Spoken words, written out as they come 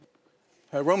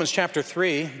Romans chapter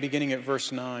 3, beginning at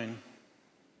verse 9.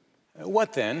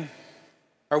 What then?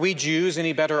 Are we Jews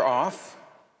any better off?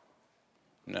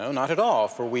 No, not at all,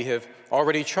 for we have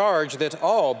already charged that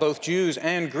all, both Jews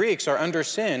and Greeks, are under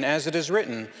sin, as it is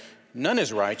written, none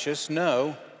is righteous,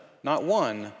 no, not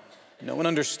one. No one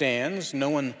understands, no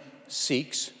one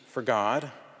seeks for God.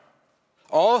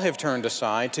 All have turned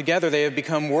aside, together they have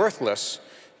become worthless.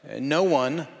 No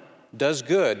one does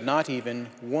good, not even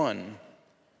one.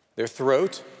 Their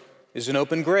throat is an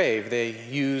open grave. They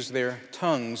use their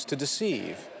tongues to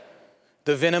deceive.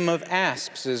 The venom of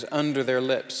asps is under their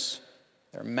lips.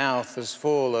 Their mouth is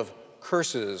full of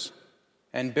curses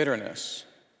and bitterness.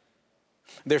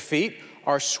 Their feet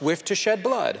are swift to shed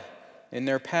blood. In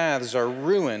their paths are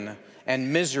ruin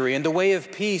and misery, and the way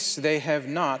of peace they have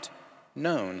not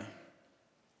known.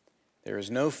 There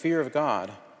is no fear of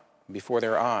God before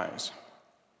their eyes.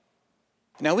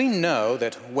 Now we know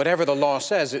that whatever the law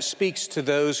says, it speaks to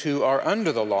those who are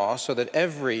under the law, so that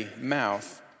every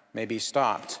mouth may be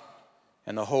stopped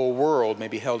and the whole world may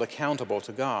be held accountable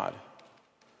to God.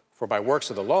 For by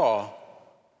works of the law,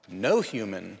 no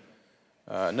human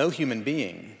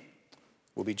being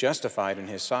will be justified in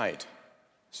his sight,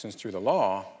 since through the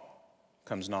law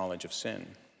comes knowledge of sin.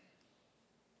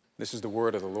 This is the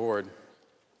word of the Lord.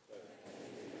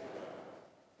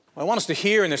 I want us to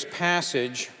hear in this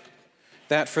passage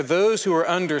that for those who are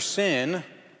under sin,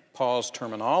 Paul's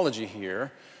terminology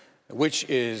here, which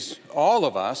is all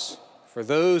of us, for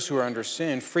those who are under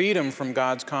sin, freedom from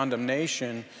God's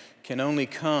condemnation can only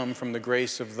come from the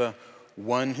grace of the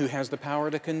one who has the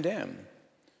power to condemn.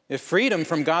 If freedom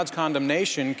from God's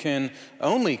condemnation can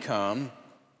only come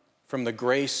from the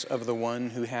grace of the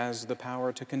one who has the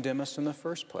power to condemn us in the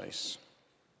first place.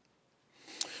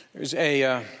 There's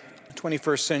a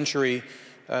 21st century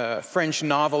French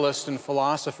novelist and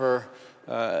philosopher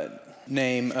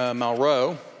named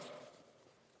Malraux.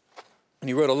 And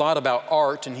he wrote a lot about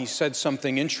art, and he said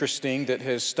something interesting that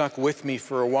has stuck with me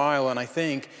for a while, and I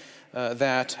think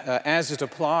that as it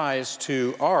applies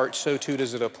to art, so too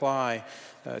does it apply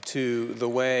to the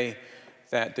way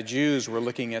that the Jews were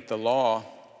looking at the law.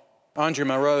 André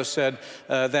Malraux said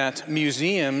that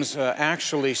museums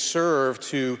actually serve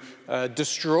to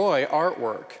destroy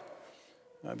artwork.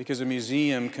 Because a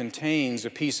museum contains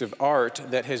a piece of art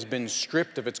that has been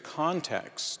stripped of its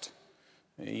context.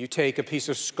 You take a piece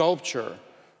of sculpture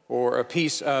or a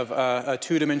piece of a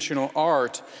two-dimensional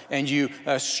art and you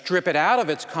strip it out of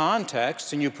its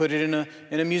context and you put it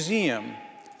in a museum,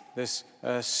 this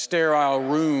sterile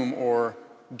room or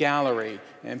gallery,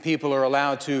 and people are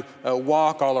allowed to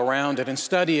walk all around it and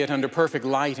study it under perfect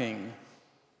lighting.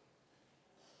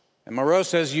 And Malraux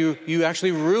says you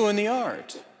actually ruin the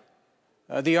art.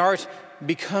 The art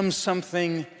becomes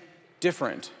something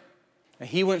different.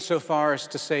 He went so far as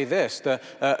to say this: the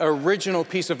original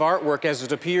piece of artwork as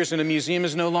it appears in a museum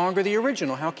is no longer the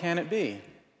original. How can it be?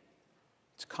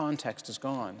 Its context is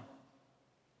gone.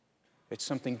 It's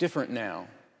something different now.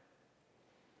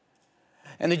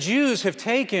 And the Jews have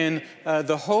taken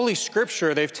the Holy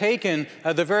Scripture, they've taken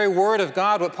the very Word of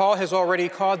God, what Paul has already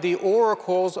called the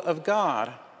oracles of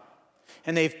God,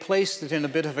 and they've placed it in a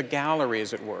bit of a gallery,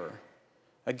 as it were.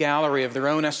 A gallery of their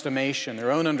own estimation,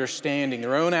 their own understanding,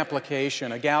 their own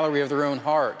application, a gallery of their own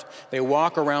heart. They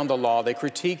walk around the law, they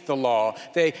critique the law.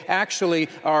 They actually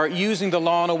are using the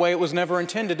law in a way it was never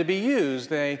intended to be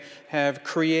used. They have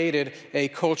created a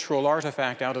cultural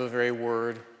artifact out of the very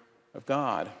Word of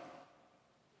God.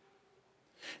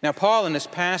 Now, Paul in this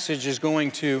passage is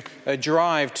going to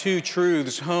drive two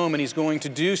truths home, and he's going to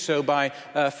do so by,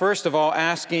 first of all,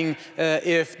 asking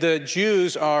if the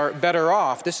Jews are better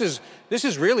off. This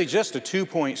is really just a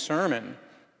two-point sermon.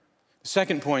 The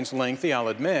second point's lengthy, I'll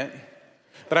admit.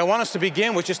 But I want us to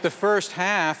begin with just the first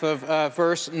half of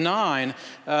verse 9.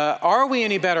 Are we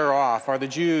any better off? Are the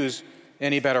Jews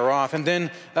any better off? And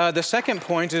then the second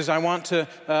point is I want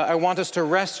us to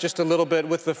rest just a little bit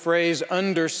with the phrase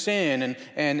under sin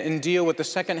and deal with the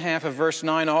second half of verse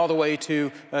 9 all the way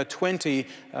to 20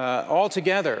 all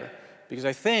together, because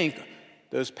I think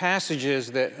those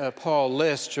passages that Paul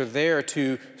lists are there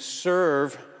to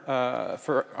serve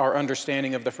for our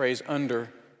understanding of the phrase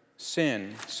under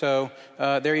sin. So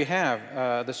there you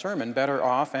have the sermon, better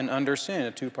off and under sin,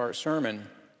 a two-part sermon.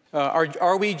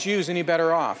 Are we Jews any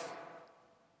better off?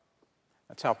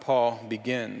 That's how Paul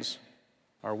begins.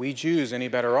 Are we Jews any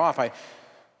better off? I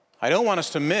don't want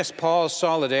us to miss Paul's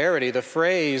solidarity. The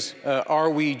phrase, are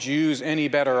we Jews any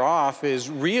better off, is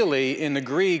really in the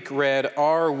Greek read,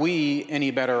 are we any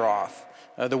better off?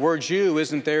 The word Jew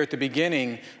isn't there at the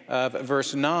beginning of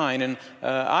verse 9, and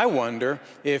I wonder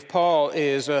if Paul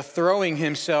is throwing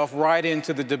himself right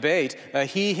into the debate.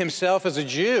 He himself is a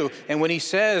Jew, and when he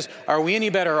says, "Are we any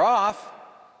better off?"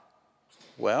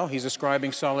 well, he's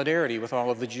ascribing solidarity with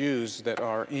all of the Jews that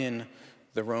are in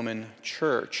the Roman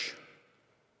church.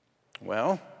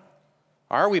 Well,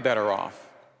 are we better off?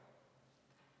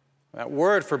 That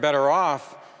word for better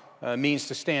off means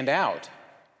to stand out,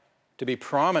 to be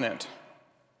prominent,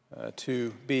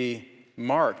 to be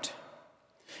marked.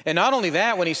 And not only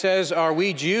that, when he says, "Are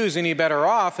we Jews any better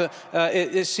off?"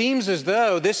 it seems as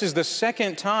though this is the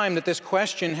second time that this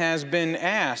question has been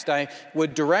asked. I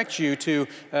would direct you to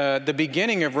the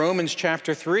beginning of Romans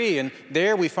chapter 3, and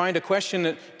there we find a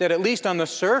question that at least on the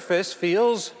surface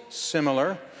feels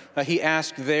similar. He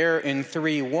asked there in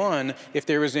 3:1 if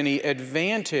there was any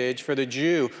advantage for the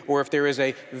Jew or if there is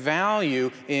a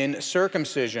value in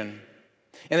circumcision.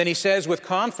 And then he says with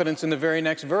confidence in the very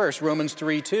next verse, Romans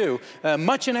 3:2,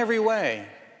 much in every way.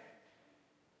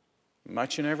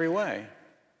 Much in every way.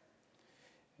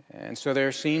 And so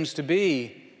there seems to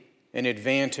be an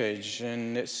advantage,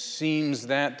 and it seems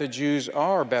that the Jews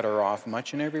are better off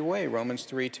much in every way, Romans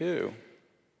 3:2.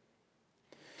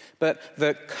 But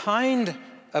the kind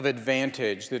of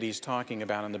advantage that he's talking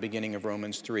about in the beginning of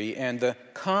Romans 3 and the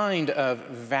kind of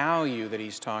value that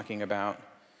he's talking about,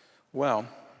 well,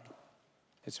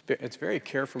 it's very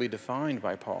carefully defined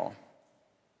by Paul.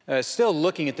 Still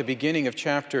looking at the beginning of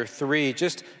chapter 3,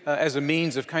 just as a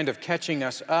means of kind of catching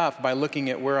us up by looking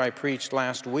at where I preached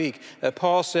last week,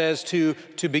 Paul says to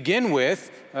begin with,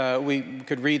 we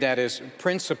could read that as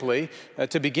principally,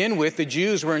 to begin with, the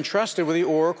Jews were entrusted with the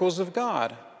oracles of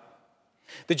God.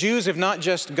 The Jews have not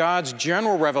just God's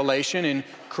general revelation in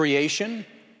creation.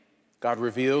 God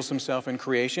reveals himself in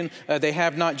creation. They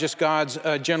have not just God's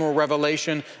general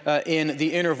revelation in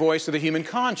the inner voice of the human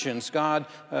conscience. God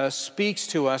speaks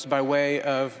to us by way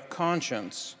of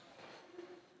conscience.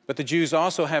 But the Jews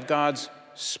also have God's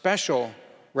special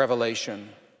revelation,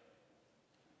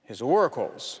 his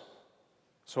oracles,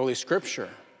 his Holy Scripture,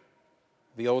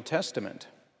 the Old Testament.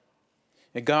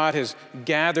 And God has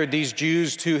gathered these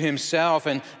Jews to himself,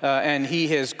 and he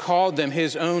has called them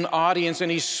his own audience,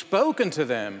 and he's spoken to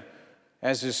them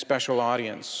as his special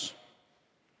audience.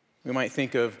 We might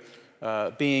think of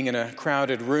being in a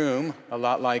crowded room, a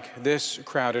lot like this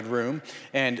crowded room,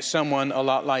 and someone a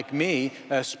lot like me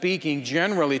speaking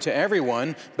generally to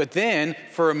everyone, but then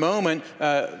for a moment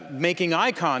making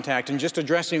eye contact and just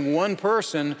addressing one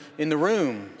person in the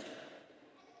room.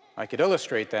 I could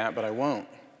illustrate that, but I won't.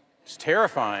 It's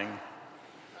terrifying.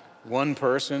 One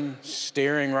person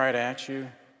staring right at you,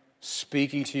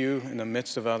 speaking to you in the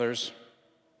midst of others.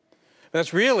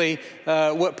 That's really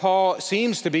what Paul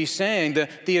seems to be saying.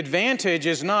 The advantage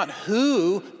is not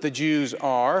who the Jews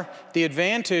are. The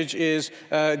advantage is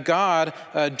God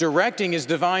directing his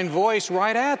divine voice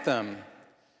right at them.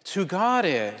 It's who God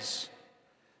is.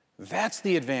 That's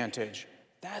the advantage.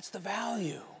 That's the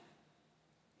value.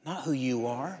 Not who you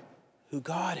are, who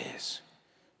God is.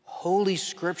 Holy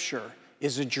Scripture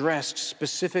is addressed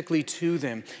specifically to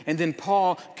them. And then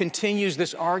Paul continues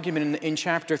this argument in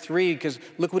chapter 3, because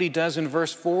look what he does in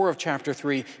verse 4 of chapter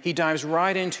 3. He dives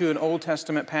right into an Old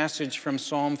Testament passage from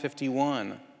Psalm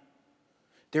 51.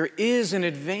 There is an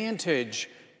advantage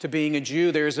to being a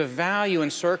Jew. There is a value in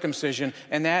circumcision,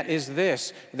 and that is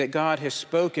this, that God has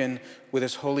spoken with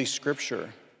his Holy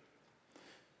Scripture.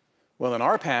 Well, in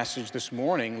our passage this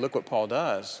morning, look what Paul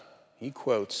does. He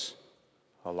quotes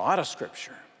a lot of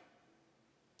Scripture.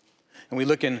 And we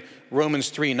look in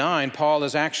Romans 3:9, Paul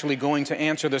is actually going to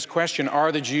answer this question,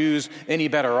 are the Jews any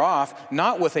better off?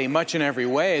 Not with a much in every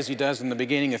way, as he does in the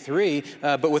beginning of 3,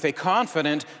 but with a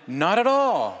confident, not at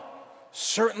all,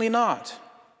 certainly not.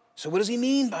 So what does he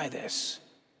mean by this?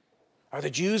 Are the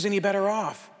Jews any better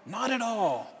off? Not at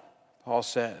all, Paul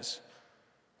says.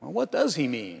 Well, what does he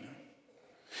mean?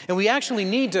 And we actually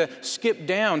need to skip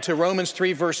down to Romans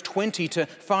 3, verse 20 to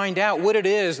find out what it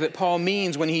is that Paul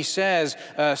means when he says,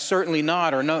 certainly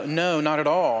not, or no, not at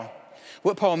all.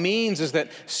 What Paul means is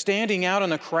that standing out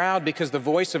in a crowd because the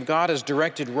voice of God is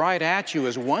directed right at you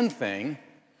is one thing,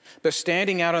 but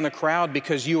standing out in the crowd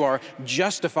because you are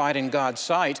justified in God's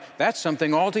sight, that's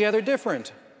something altogether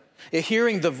different.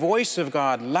 Hearing the voice of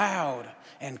God loud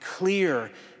and clear,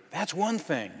 that's one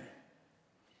thing.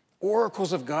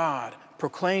 Oracles of God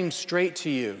proclaimed straight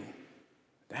to you,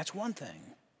 that's one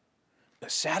thing.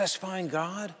 But satisfying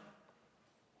God,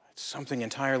 that's something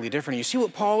entirely different. You see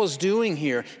what Paul is doing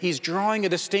here? He's drawing a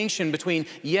distinction between,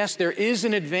 yes, there is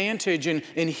an advantage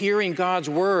in hearing God's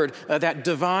word, that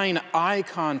divine eye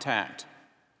contact.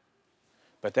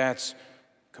 But that's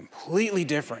completely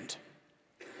different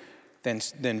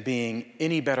than being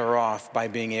any better off by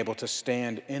being able to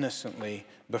stand innocently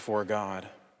before God.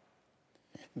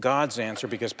 God's answer,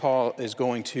 because Paul is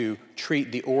going to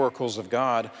treat the oracles of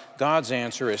God, God's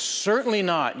answer is certainly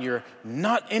not, you're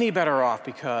not any better off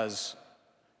because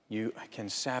you can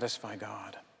satisfy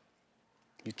God.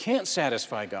 You can't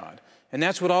satisfy God. And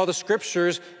that's what all the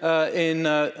scriptures in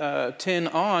 10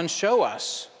 on show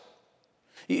us.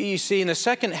 You see, in the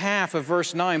second half of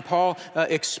verse 9, Paul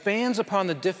expands upon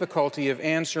the difficulty of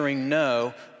answering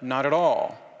no, not at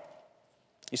all.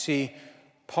 You see,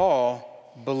 Paul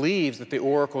believes that the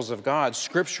oracles of God,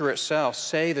 Scripture itself,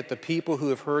 say that the people who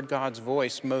have heard God's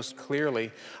voice most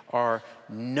clearly are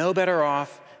no better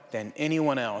off than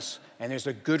anyone else. And there's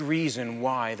a good reason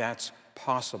why that's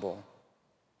possible.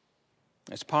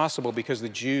 It's possible because the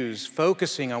Jews,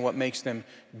 focusing on what makes them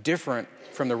different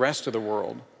from the rest of the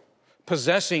world,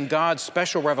 possessing God's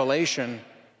special revelation,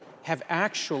 have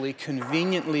actually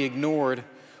conveniently ignored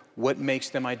what makes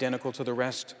them identical to the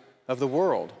rest of the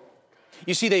world.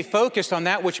 You see, they focused on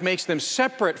that which makes them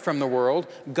separate from the world,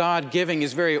 God giving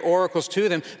His very oracles to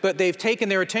them, but they've taken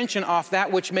their attention off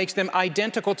that which makes them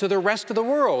identical to the rest of the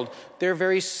world, their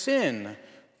very sin,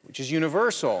 which is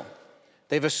universal.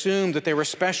 They've assumed that they were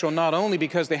special not only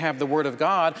because they have the Word of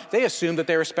God, they assumed that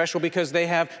they were special because they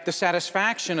have the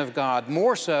satisfaction of God,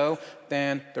 more so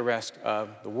than the rest of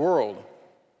the world.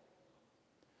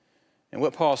 And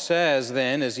what Paul says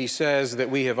then is he says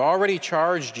that we have already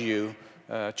charged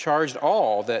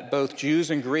all that both Jews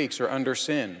and Greeks are under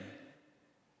sin.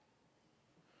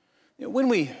 When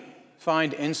we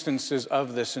find instances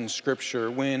of this in Scripture,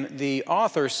 when the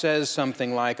author says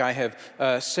something like, I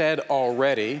have said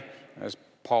already, as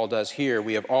Paul does here,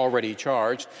 we have already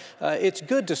charged, it's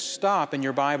good to stop in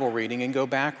your Bible reading and go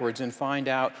backwards and find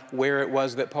out where it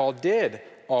was that Paul did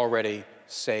already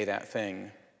say that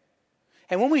thing.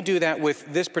 And when we do that with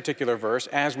this particular verse,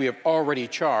 as we have already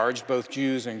charged, both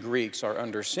Jews and Greeks are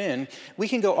under sin, we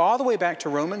can go all the way back to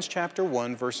Romans chapter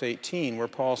 1, verse 18, where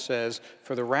Paul says,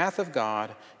 for the wrath of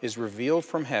God is revealed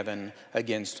from heaven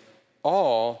against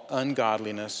all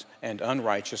ungodliness and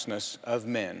unrighteousness of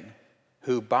men,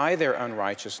 who by their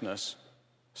unrighteousness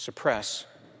suppress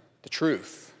the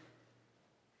truth.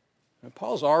 And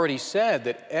Paul's already said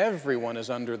that everyone is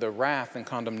under the wrath and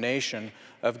condemnation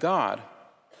of God.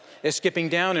 Skipping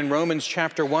down in Romans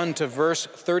chapter 1 to verse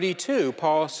 32,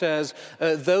 Paul says,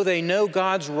 though they know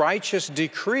God's righteous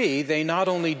decree, they not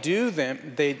only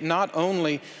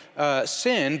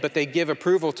sin, but they give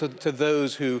approval to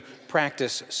those who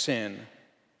practice sin.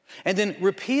 And then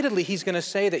repeatedly he's going to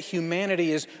say that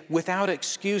humanity is without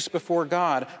excuse before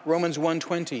God. Romans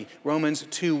 1:20, Romans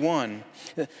 2:1.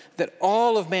 That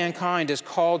all of mankind is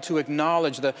called to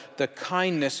acknowledge the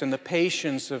kindness and the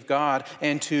patience of God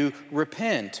and to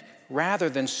repent, rather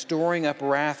than storing up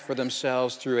wrath for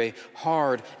themselves through a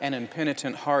hard and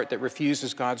impenitent heart that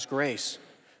refuses God's grace.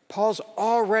 Paul's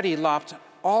already lopped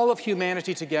all of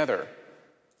humanity together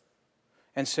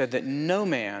and said that no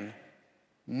man,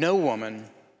 no woman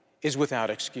is without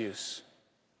excuse.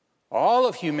 All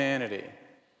of humanity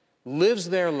lives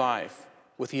their life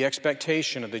with the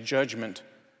expectation of the judgment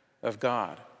of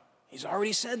God. He's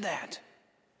already said that.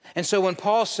 And so when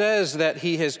Paul says that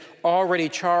he has already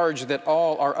charged that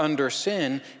all are under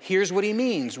sin, here's what he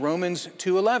means. Romans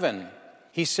 2:11.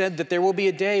 He said that there will be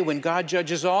a day when God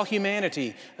judges all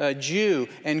humanity, Jew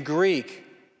and Greek,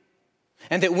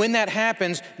 and that when that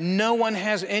happens, no one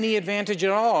has any advantage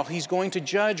at all. He's going to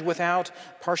judge without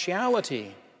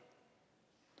partiality.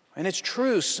 And it's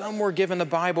true, some were given the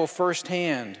Bible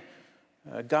firsthand,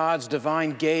 God's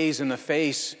divine gaze in the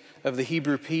face of the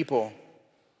Hebrew people.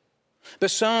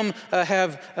 But some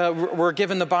were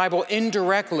given the Bible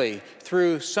indirectly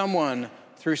through someone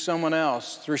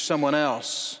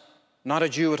else, not a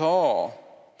Jew at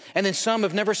all. And then some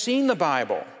have never seen the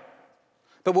Bible.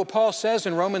 But what Paul says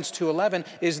in Romans 2:11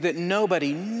 is that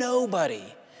nobody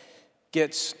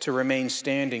gets to remain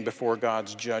standing before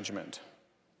God's judgment.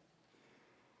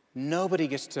 Nobody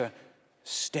gets to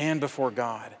stand before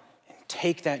God and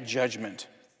take that judgment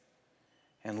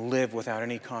and live without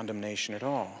any condemnation at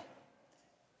all.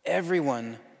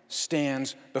 Everyone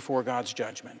stands before God's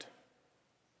judgment.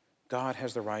 God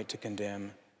has the right to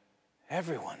condemn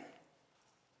everyone.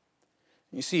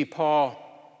 You see, Paul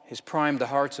has primed the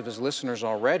hearts of his listeners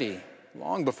already,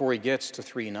 long before he gets to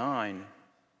 3:9.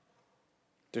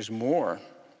 There's more.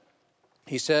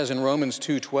 He says in Romans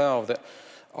 2:12 that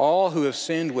all who have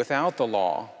sinned without the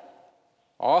law,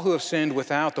 all who have sinned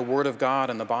without the Word of God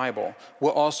and the Bible,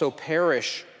 will also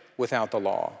perish without the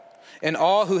law. And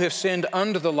all who have sinned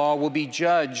under the law will be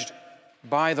judged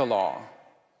by the law.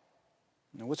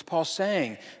 Now, what's Paul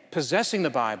saying? Possessing the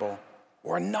Bible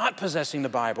or not possessing the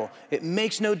Bible, it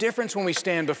makes no difference when we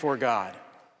stand before God.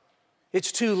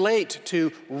 It's too late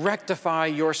to rectify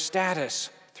your status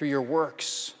through your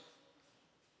works.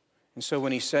 And so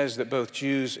when he says that both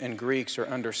Jews and Greeks are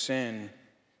under sin,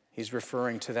 he's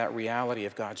referring to that reality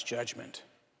of God's judgment.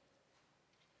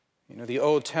 The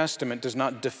Old Testament does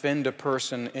not defend a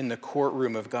person in the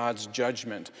courtroom of God's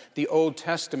judgment. The Old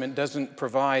Testament doesn't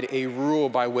provide a rule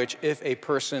by which if a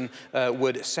person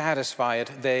would satisfy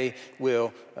it, they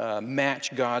will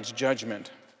match God's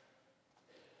judgment.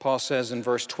 Paul says in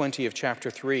verse 20 of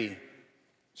chapter 3,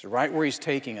 it's right where he's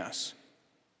taking us,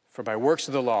 for by works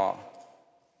of the law,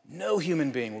 no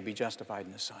human being will be justified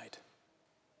in his sight.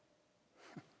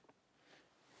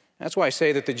 That's why I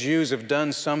say that the Jews have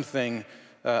done something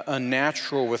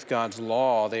unnatural with God's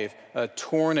law. They've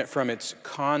torn it from its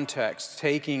context,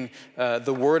 taking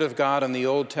the Word of God in the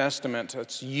Old Testament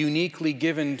that's uniquely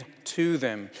given to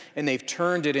them, and they've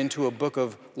turned it into a book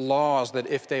of laws that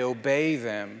if they obey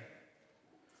them,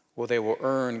 well, they will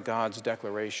earn God's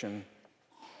declaration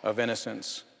of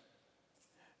innocence.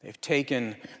 They've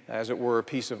taken, as it were, a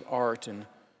piece of art and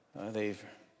they've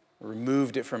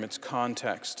removed it from its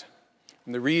context.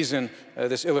 And the reason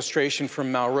this illustration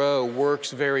from Malraux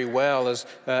works very well is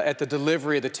at the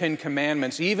delivery of the Ten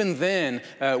Commandments. Even then,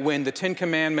 when the Ten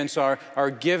Commandments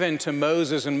are given to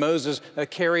Moses and Moses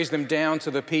carries them down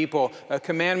to the people,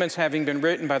 commandments having been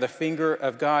written by the finger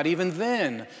of God, even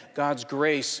then, God's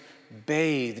grace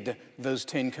bathed those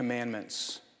Ten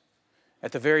Commandments.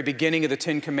 At the very beginning of the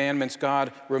Ten Commandments,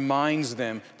 God reminds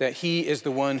them that He is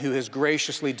the one who has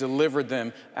graciously delivered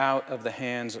them out of the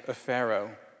hands of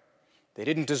Pharaoh. They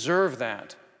didn't deserve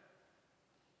that.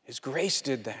 His grace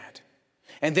did that.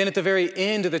 And then at the very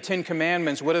end of the Ten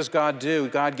Commandments, what does God do?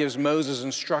 God gives Moses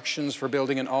instructions for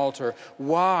building an altar.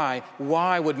 Why?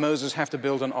 Why would Moses have to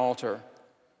build an altar?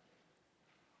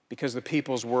 Because the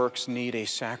people's works need a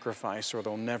sacrifice or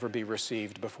they'll never be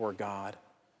received before God.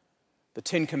 The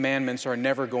Ten Commandments are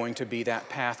never going to be that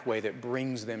pathway that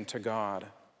brings them to God.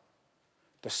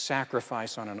 The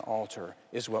sacrifice on an altar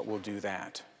is what will do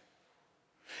that.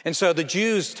 And so the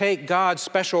Jews take God's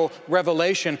special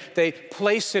revelation, they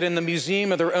place it in the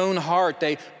museum of their own heart,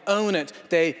 they own it,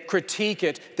 they critique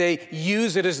it, they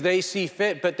use it as they see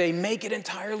fit, but they make it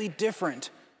entirely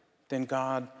different than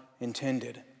God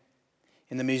intended.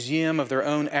 In the museum of their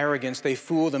own arrogance, they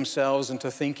fool themselves into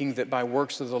thinking that by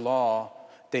works of the law,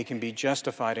 they can be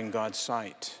justified in God's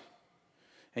sight.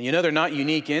 And they're not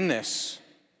unique in this.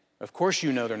 Of course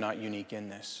they're not unique in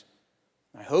this.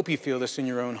 I hope you feel this in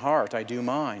your own heart. I do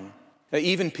mine.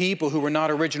 Even people who were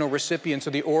not original recipients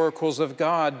of the oracles of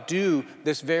God do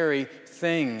this very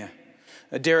thing.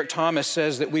 Derek Thomas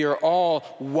says that we are all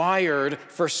wired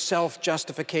for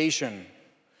self-justification.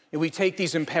 And we take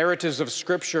these imperatives of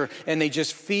Scripture and they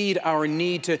just feed our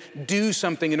need to do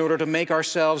something in order to make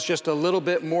ourselves just a little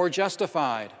bit more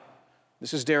justified.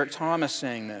 This is Derek Thomas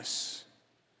saying this.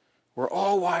 We're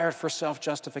all wired for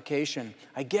self-justification.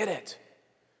 I get it.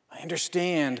 I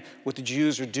understand what the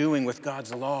Jews are doing with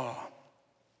God's law.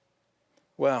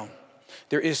 Well,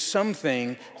 there is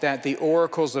something that the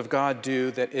oracles of God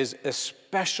do that is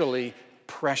especially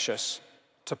precious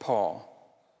to Paul.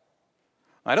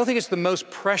 I don't think it's the most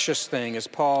precious thing, as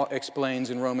Paul explains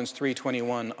in Romans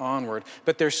 3:21 onward,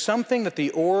 but there's something that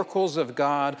the oracles of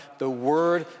God, the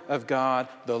Word of God,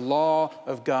 the law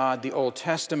of God, the Old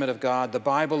Testament of God, the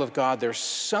Bible of God, there's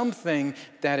something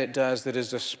that it does that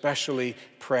is especially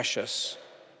precious.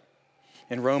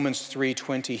 In Romans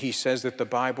 3:20, he says that the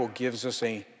Bible gives us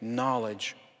a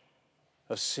knowledge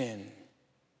of sin.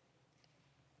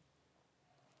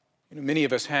 Many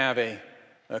of us have a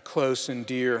close and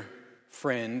dear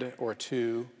friend or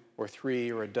two or three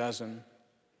or a dozen.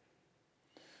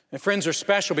 And friends are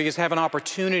special because they have an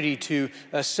opportunity to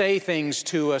say things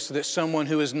to us that someone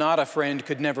who is not a friend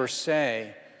could never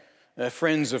say.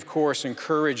 Friends, of course,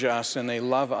 encourage us and they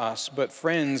love us, but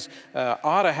friends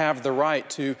ought to have the right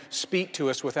to speak to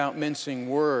us without mincing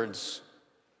words,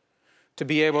 to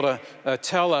be able to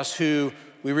tell us who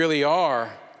we really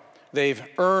are. They've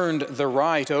earned the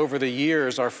right over the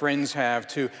years, our friends have,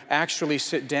 to actually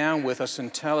sit down with us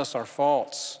and tell us our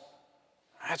faults.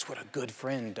 That's what a good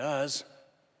friend does.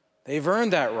 They've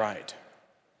earned that right.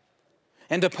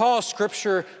 And to Paul,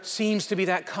 Scripture seems to be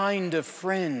that kind of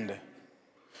friend.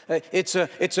 It's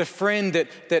a friend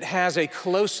that has a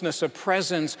closeness, a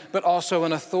presence, but also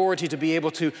an authority to be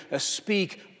able to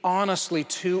speak honestly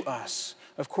to us.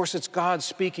 Of course, it's God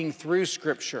speaking through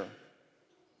Scripture.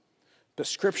 But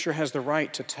Scripture has the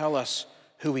right to tell us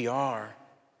who we are.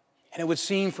 And it would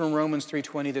seem from Romans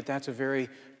 3:20 that that's a very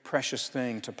precious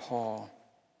thing to Paul.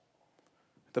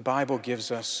 the Bible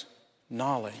gives us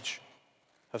knowledge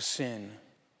of sin,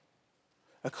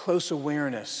 a close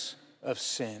awareness of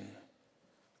sin,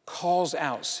 calls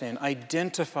out sin,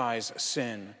 identifies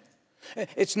sin.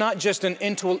 It's not just an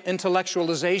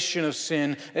intellectualization of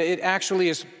sin. It actually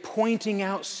is pointing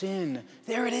out sin.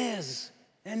 There it is,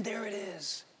 and there it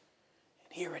is,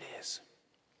 and here it is.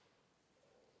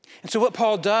 And so what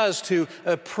Paul does to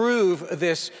prove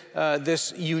this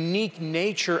unique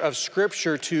nature of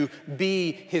Scripture to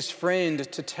be his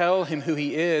friend, to tell him who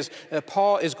he is,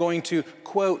 Paul is going to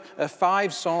quote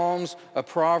 5 Psalms, a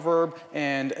proverb,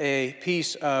 and a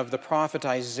piece of the prophet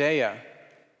Isaiah.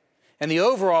 And the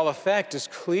overall effect is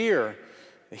clear.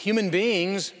 Human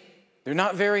beings, they're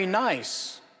not very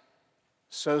nice.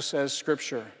 So says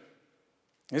Scripture.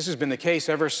 This has been the case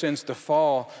ever since the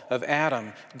fall of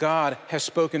Adam. God has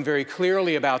spoken very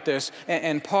clearly about this.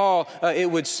 And Paul, it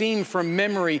would seem from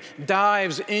memory,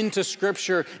 dives into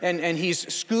Scripture and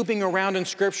he's scooping around in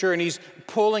Scripture and he's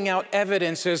pulling out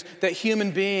evidences that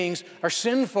human beings are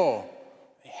sinful.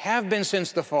 They have been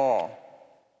since the fall.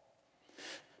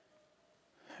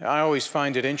 I always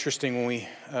find it interesting when we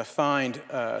find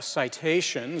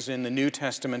citations in the New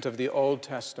Testament of the Old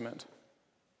Testament.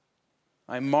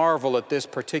 I marvel at this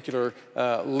particular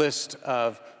list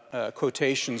of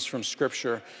quotations from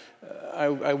Scripture.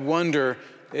 I wonder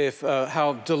if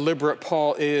how deliberate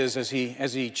Paul is as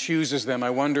he chooses them.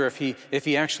 I wonder if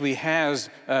he actually has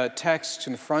texts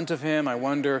in front of him. I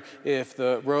wonder if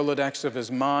the Rolodex of his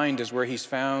mind is where he's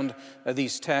found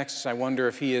these texts. I wonder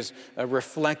if he has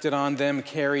reflected on them,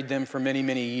 carried them for many,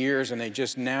 many years, and they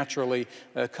just naturally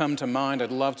come to mind.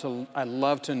 I'd love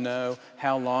to know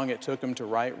how long it took him to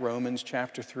write Romans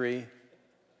chapter 3.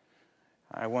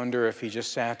 I wonder if he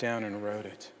just sat down and wrote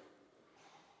it.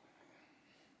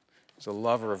 He's a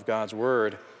lover of God's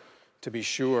word, to be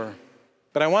sure.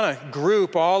 But I want to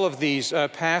group all of these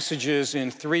passages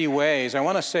in 3 ways. I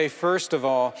want to say, first of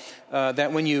all,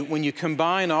 that when you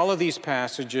combine all of these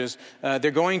passages,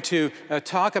 they're going to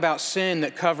talk about sin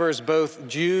that covers both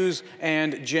Jews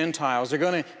and Gentiles. They're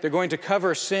going to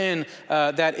cover sin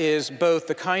that is both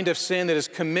the kind of sin that is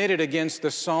committed against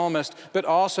the psalmist, but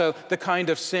also the kind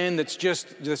of sin that's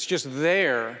just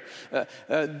there.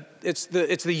 It's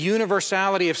the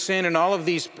universality of sin in all of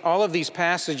these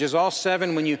passages, all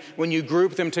 7 when you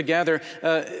group them together.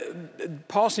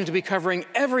 Paul seems to be covering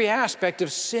every aspect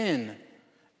of sin.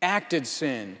 Acted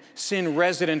sin, sin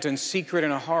resident and secret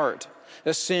in a heart,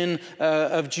 the sin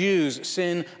of Jews,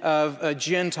 sin of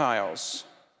Gentiles.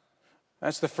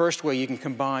 That's the first way you can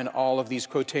combine all of these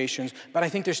quotations. But I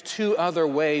think there's 2 other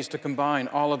ways to combine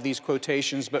all of these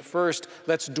quotations. But first,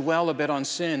 let's dwell a bit on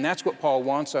sin. That's what Paul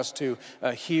wants us to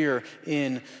hear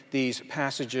in these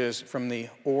passages from the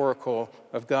oracle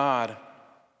of God.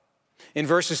 In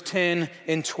verses 10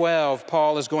 and 12,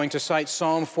 Paul is going to cite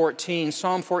Psalm 14.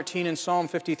 Psalm 14 and Psalm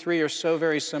 53 are so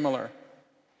very similar.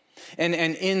 And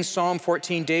in Psalm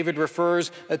 14, David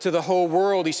refers to the whole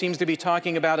world. He seems to be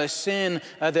talking about a sin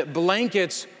that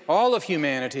blankets all of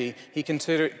humanity. He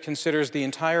considers the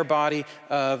entire body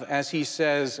of, as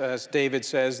David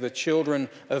says, the children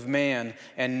of man.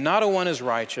 And not a one is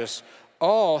righteous.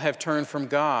 All have turned from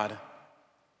God.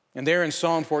 And there in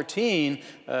Psalm 14,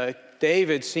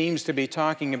 David seems to be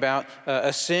talking about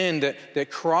a sin that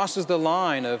crosses the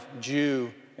line of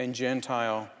Jew and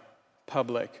Gentile,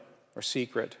 public or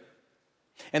secret.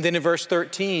 And then in verse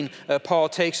 13, Paul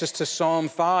takes us to Psalm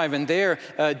 5, and there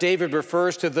David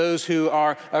refers to those who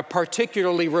are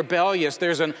particularly rebellious.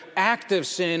 There's an active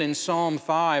sin in Psalm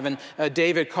 5, and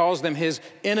David calls them his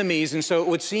enemies. And so it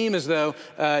would seem as though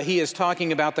he is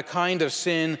talking about the kind of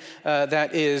sin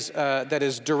that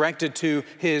is directed to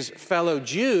his fellow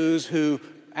Jews who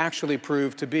actually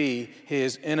prove to be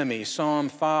his enemies. Psalm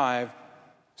 5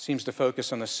 seems to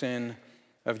focus on the sin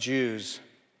of Jews.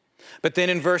 But then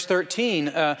in verse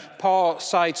 13, Paul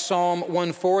cites Psalm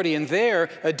 140, and there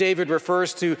David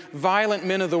refers to violent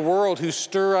men of the world who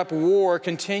stir up war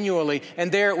continually.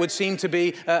 And there it would seem to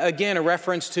be, again, a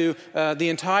reference to the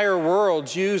entire world,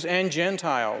 Jews and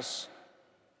Gentiles.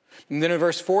 And then in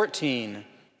verse 14,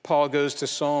 Paul goes to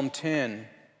Psalm 10.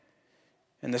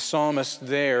 And the psalmist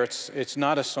there, it's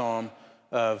not a psalm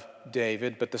of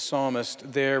David, but the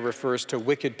psalmist there refers to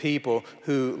wicked people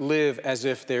who live as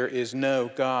if there is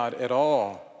no God at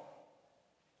all.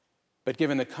 But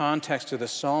given the context of the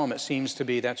psalm, it seems to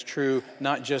be that's true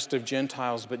not just of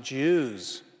Gentiles, but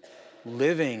Jews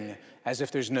living as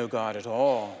if there's no God at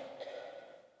all.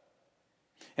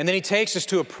 And then he takes us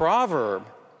to a proverb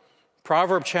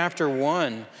Proverbs chapter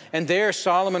 1, and there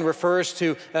Solomon refers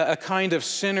to a kind of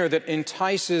sinner that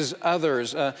entices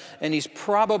others, and he's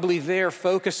probably there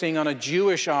focusing on a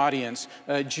Jewish audience,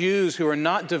 Jews who are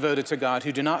not devoted to God,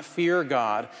 who do not fear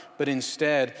God, but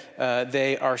instead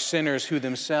they are sinners who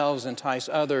themselves entice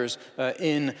others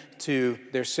into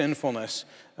their sinfulness.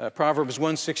 Proverbs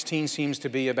 1:16 seems to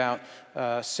be about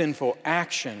sinful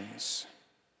actions.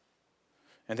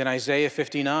 And then Isaiah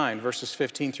 59, verses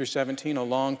 15 through 17, a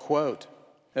long quote.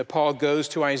 Paul goes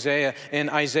to Isaiah, and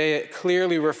Isaiah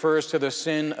clearly refers to the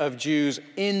sin of Jews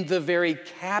in the very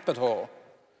capital,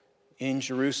 in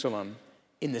Jerusalem,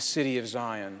 in the city of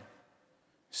Zion.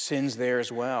 Sins there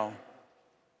as well.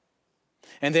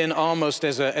 And then almost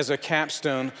as a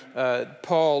capstone,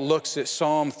 Paul looks at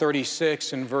Psalm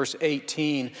 36 and verse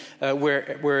 18,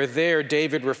 where there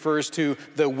David refers to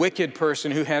the wicked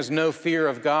person who has no fear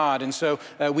of God. And so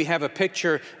we have a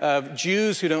picture of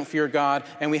Jews who don't fear God,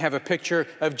 and we have a picture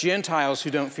of Gentiles who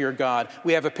don't fear God.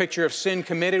 We have a picture of sin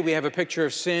committed. We have a picture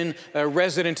of sin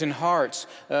resident in hearts.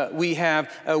 We have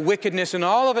wickedness in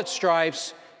all of its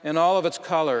stripes and all of its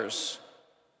colors.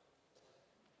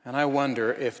 And I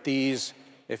wonder if these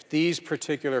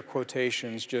particular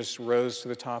quotations just rose to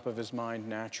the top of his mind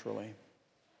naturally.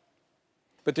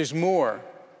 But there's more.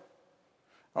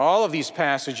 All of these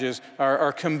passages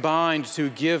are combined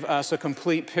to give us a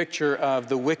complete picture of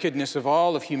the wickedness of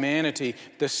all of humanity,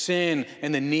 the sin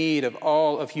and the need of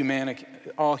all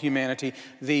humanity,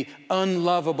 the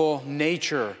unlovable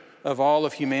nature of all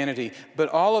of humanity. But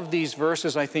all of these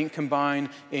verses, I think,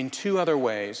 combine in two other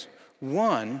ways.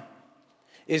 One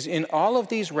is in all of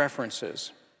these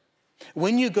references,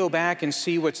 when you go back and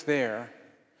see what's there,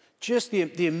 just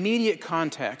the immediate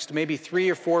context, maybe 3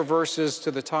 or 4 verses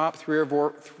to the top, 3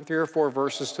 or 4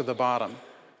 verses to the bottom,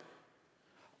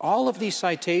 all of these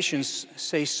citations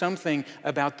say something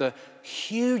about the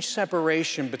huge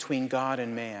separation between God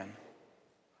and man.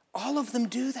 All of them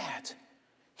do that.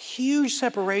 Huge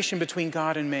separation between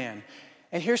God and man.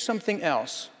 And here's something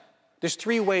else. There's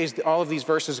 3 ways that all of these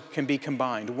verses can be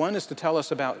combined. One is to tell us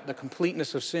about the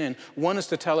completeness of sin. One is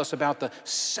to tell us about the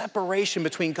separation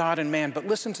between God and man. But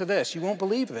listen to this. You won't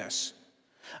believe this.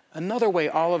 Another way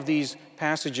all of these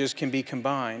passages can be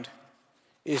combined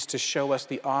is to show us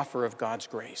the offer of God's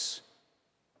grace.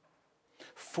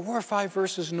 4 or 5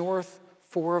 verses north,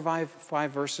 4 or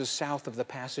 5 verses south of the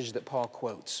passage that Paul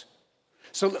quotes.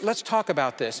 So let's talk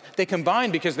about this. They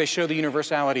combine because they show the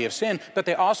universality of sin, but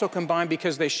they also combine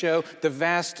because they show the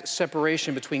vast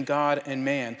separation between God and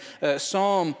man.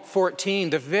 Psalm 14,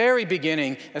 the very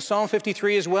beginning, Psalm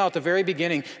 53 as well, at the very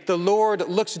beginning, the Lord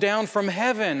looks down from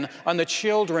heaven on the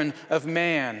children of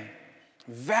man.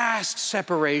 Vast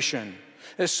separation.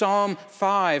 Psalm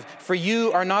 5, for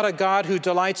you are not a God who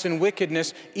delights in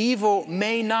wickedness. Evil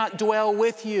may not dwell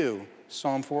with you.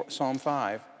 Psalm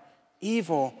 5.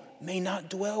 Evil may not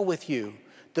dwell with you.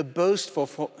 The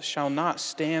boastful shall not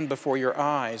stand before your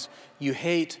eyes. You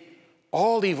hate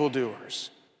all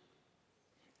evildoers.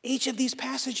 Each of these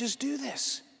passages do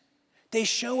this. They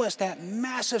show us that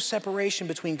massive separation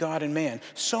between God and man.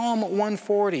 Psalm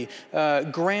 140,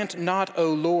 grant not,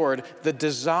 O Lord, the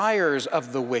desires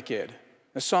of the wicked.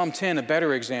 Psalm 10, a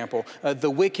better example. The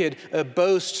wicked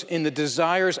boasts in the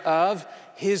desires of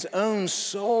his own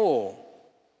soul.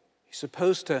 He's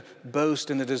supposed to boast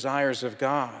in the desires of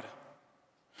God.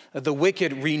 The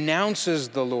wicked renounces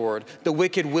the Lord. The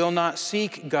wicked will not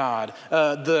seek God.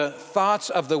 The thoughts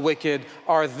of the wicked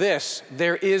are this: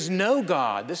 there is no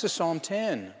God. This is Psalm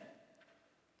 10.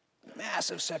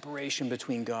 Massive separation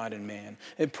between God and man.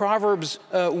 In Proverbs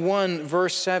 1,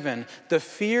 verse 7, the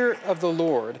fear of the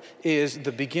Lord is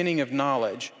the beginning of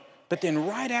knowledge. But then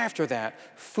right after that,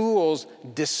 fools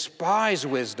despise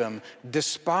wisdom,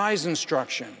 despise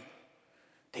instruction.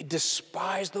 They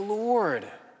despise the Lord.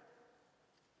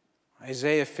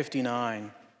 Isaiah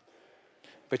 59,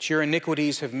 but your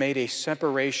iniquities have made a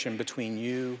separation between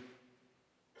you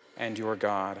and your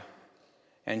God,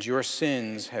 and your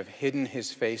sins have hidden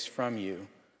his face from you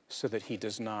so that he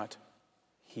does not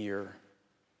hear.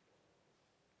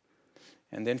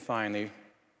 And then finally,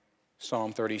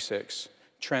 Psalm 36,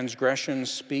 transgression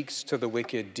speaks to the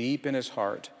wicked deep in his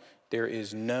heart. There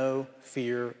is no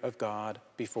fear of God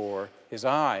before his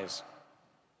eyes.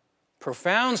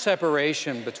 Profound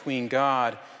separation between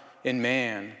God and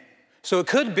man. So it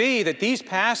could be that these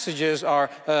passages are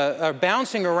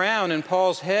bouncing around in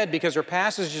Paul's head because they're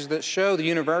passages that show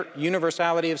the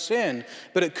universality of sin.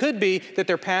 But it could be that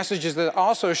they're passages that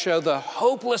also show the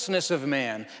hopelessness of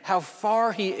man, how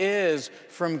far he is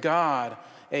from God,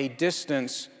 a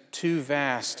distance too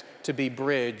vast to be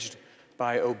bridged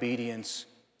by obedience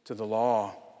to the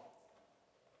law.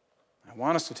 I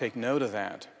want us to take note of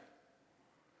that.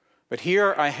 But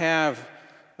here I have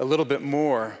a little bit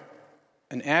more,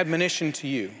 an admonition to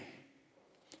you.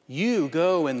 You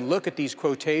go and look at these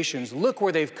quotations, look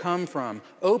where they've come from,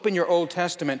 open your Old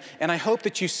Testament, and I hope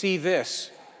that you see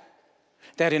this,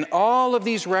 that in all of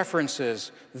these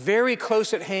references, very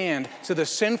close at hand to the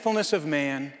sinfulness of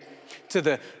man, to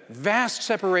the vast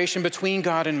separation between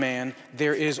God and man,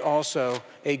 there is also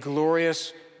a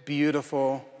glorious,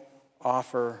 beautiful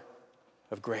offer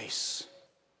of grace.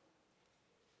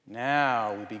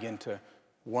 Now we begin to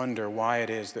wonder why it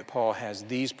is that Paul has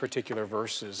these particular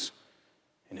verses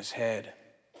in his head.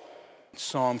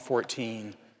 Psalm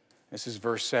 14, this is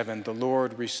verse 7. The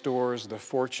Lord restores the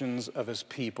fortunes of his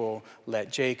people.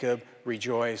 Let Jacob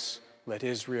rejoice. Let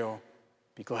Israel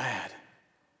be glad.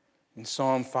 In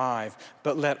Psalm 5,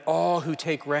 but let all who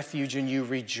take refuge in you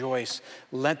rejoice.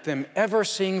 Let them ever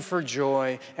sing for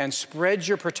joy and spread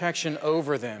your protection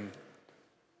over them.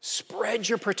 Spread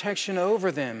your protection over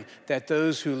them, that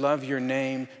those who love your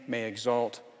name may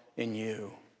exult in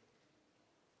you.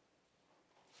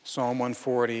 Psalm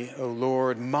 140, O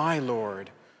Lord, my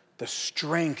Lord, the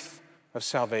strength of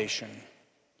salvation.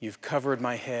 You've covered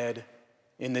my head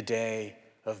in the day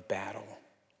of battle.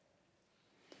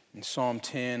 In Psalm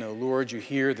 10, O Lord, you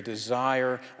hear the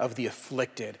desire of the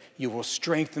afflicted. You will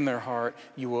strengthen their heart.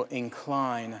 You will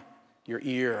incline your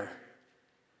ear.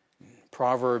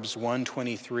 Proverbs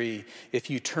 1:23, if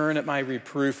you turn at my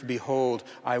reproof, behold,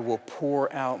 I will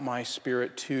pour out my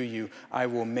spirit to you. I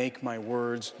will make my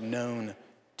words known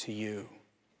to you.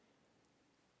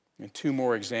 And two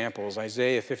more examples.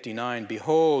 Isaiah 59,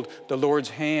 behold, the Lord's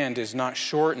hand is not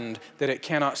shortened that it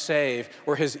cannot save,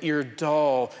 or his ear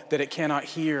dull that it cannot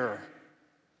hear.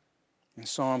 In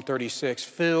Psalm 36,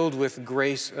 filled with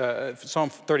grace, Psalm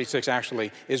 36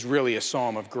 actually is really a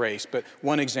psalm of grace, but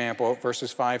one example,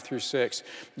 verses 5 through 6.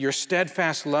 Your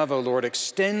steadfast love, O Lord,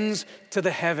 extends to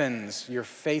the heavens, your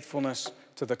faithfulness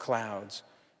to the clouds.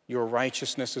 Your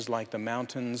righteousness is like the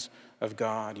mountains of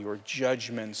God. Your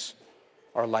judgments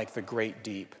are like the great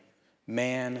deep.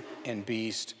 Man and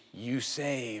beast, you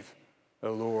save,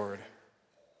 O Lord.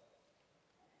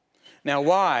 Now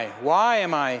why? Why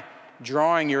am I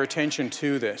drawing your attention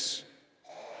to this?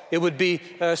 It would be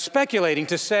speculating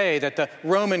to say that the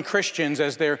Roman Christians,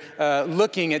 as they're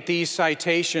looking at these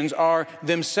citations, are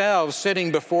themselves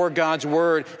sitting before God's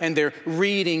Word and they're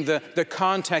reading the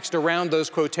context around those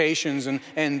quotations,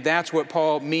 and that's what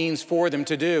Paul means for them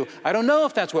to do. I don't know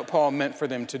if that's what Paul meant for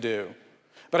them to do.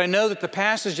 But I know that the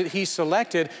passage that he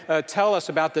selected tell us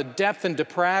about the depth and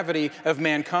depravity of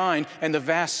mankind and the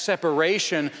vast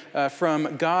separation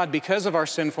from God because of our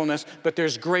sinfulness, but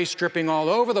there's grace dripping all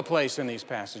over the place in these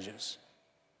passages.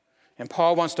 And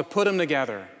Paul wants to put them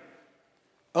together.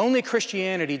 Only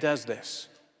Christianity does this.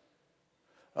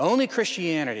 Only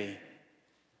Christianity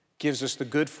gives us the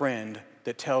good friend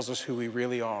that tells us who we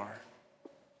really are,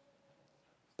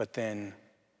 but then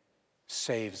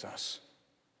saves us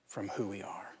from who we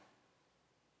are.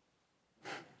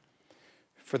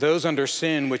 For those under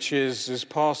sin, which is, as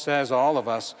Paul says, all of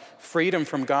us, freedom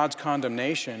from God's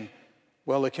condemnation,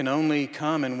 well, it can only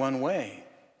come in one way,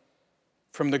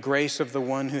 from the grace of the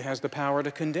one who has the power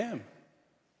to condemn.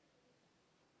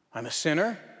 I'm a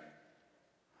sinner.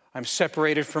 I'm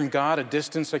separated from God a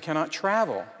distance I cannot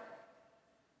travel.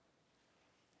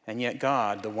 And yet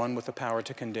God, the one with the power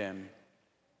to condemn,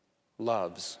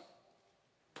 loves,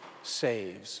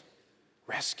 saves,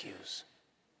 rescues.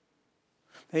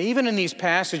 Now, even in these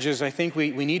passages, I think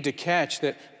we need to catch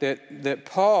that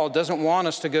Paul doesn't want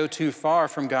us to go too far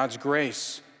from God's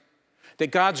grace.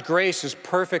 That God's grace is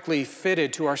perfectly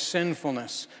fitted to our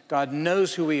sinfulness. God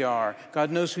knows who we are.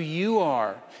 God knows who you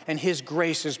are. And his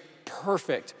grace is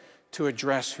perfect to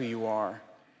address who you are.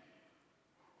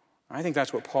 I think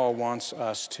that's what Paul wants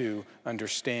us to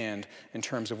understand in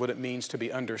terms of what it means to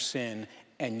be under sin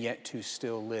and yet to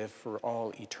still live for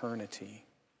all eternity.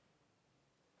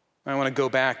 I want to go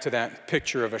back to that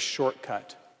picture of a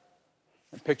shortcut,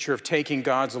 a picture of taking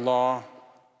God's law,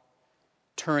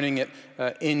 turning it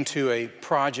into a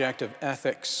project of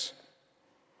ethics.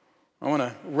 I want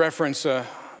to reference an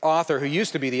author who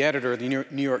used to be the editor of the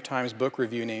New York Times Book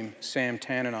Review named Sam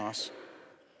Tananos.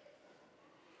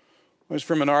 It was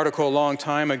from an article a long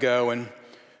time ago, and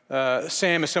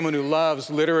Sam is someone who loves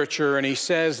literature, and he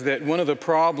says that one of the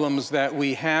problems that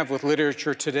we have with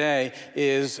literature today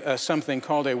is something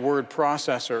called a word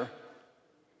processor.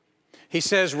 He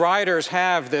says writers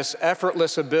have this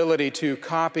effortless ability to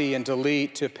copy and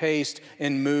delete, to paste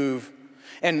and move.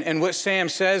 And what Sam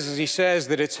says is he says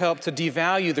that it's helped to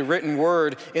devalue the written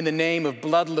word in the name of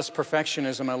bloodless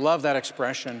perfectionism. I love that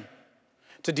expression.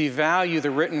 to devalue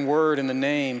the written word in the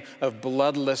name of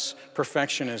bloodless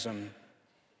perfectionism.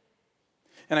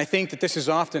 And I think that this is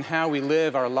often how we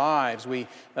live our lives. We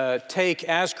take,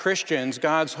 as Christians,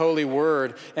 God's holy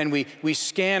word, and we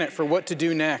scan it for what to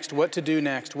do next, what to do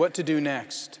next, what to do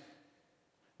next.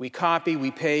 We copy,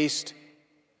 we paste,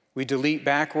 we delete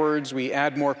backwards, we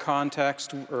add more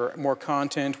context or more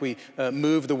content, we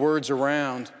move the words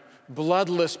around.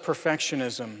 Bloodless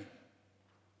perfectionism.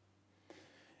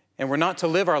 And we're not to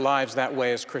live our lives that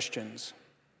way as Christians.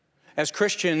 As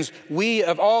Christians, we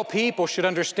of all people should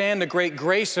understand the great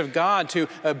grace of God to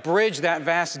bridge that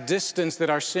vast distance that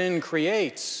our sin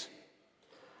creates.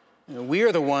 We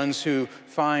are the ones who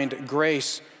find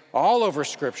grace all over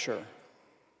Scripture.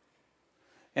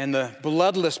 And the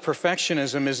bloodless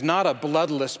perfectionism is not a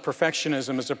bloodless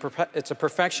perfectionism. It's a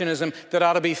perfectionism that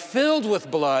ought to be filled with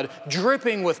blood,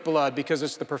 dripping with blood, because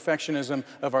it's the perfectionism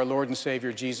of our Lord and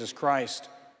Savior, Jesus Christ.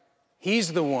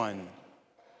 He's the one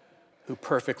who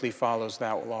perfectly follows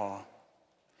that law.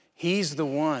 He's the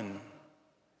one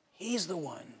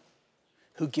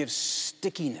who gives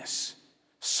stickiness,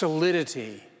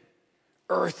 solidity,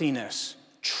 earthiness,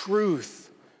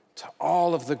 truth to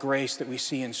all of the grace that we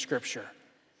see in Scripture.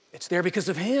 It's there because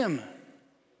of Him.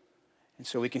 And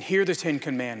so we can hear the Ten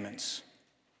Commandments,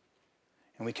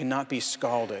 and we cannot be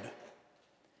scalded.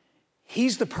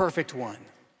 He's the perfect one.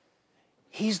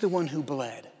 He's the one who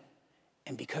bled.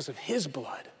 And because of His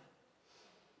blood,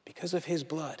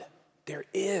 there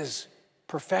is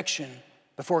perfection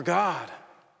before God.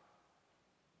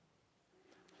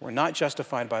 We're not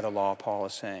justified by the law, Paul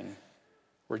is saying.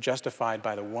 We're justified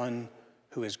by the one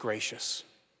who is gracious.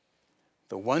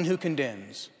 The one who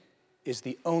condemns is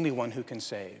the only one who can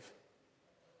save.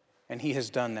 And He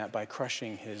has done that by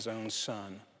crushing His own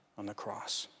Son on the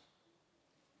cross.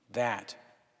 That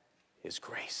is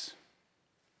grace.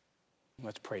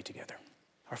 Let's pray together.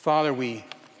 Our Father, we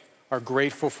are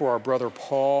grateful for our brother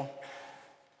Paul,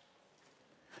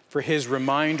 for his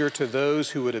reminder to those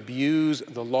who would abuse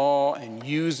the law and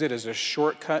use it as a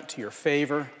shortcut to your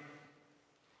favor.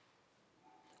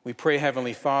 We pray,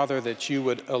 Heavenly Father, that you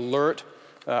would alert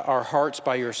our hearts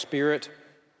by your Spirit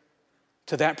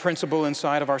to that principle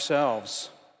inside of ourselves.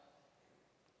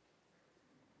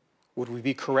 Would we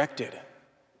be corrected?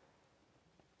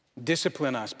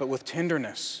 Discipline us, but with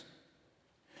tenderness,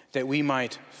 that we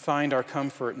might find our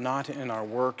comfort not in our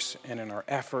works and in our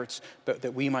efforts, but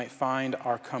that we might find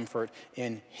our comfort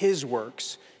in His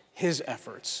works, His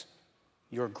efforts,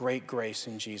 your great grace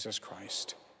in Jesus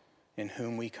Christ, in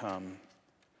whom we come.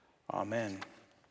 Amen.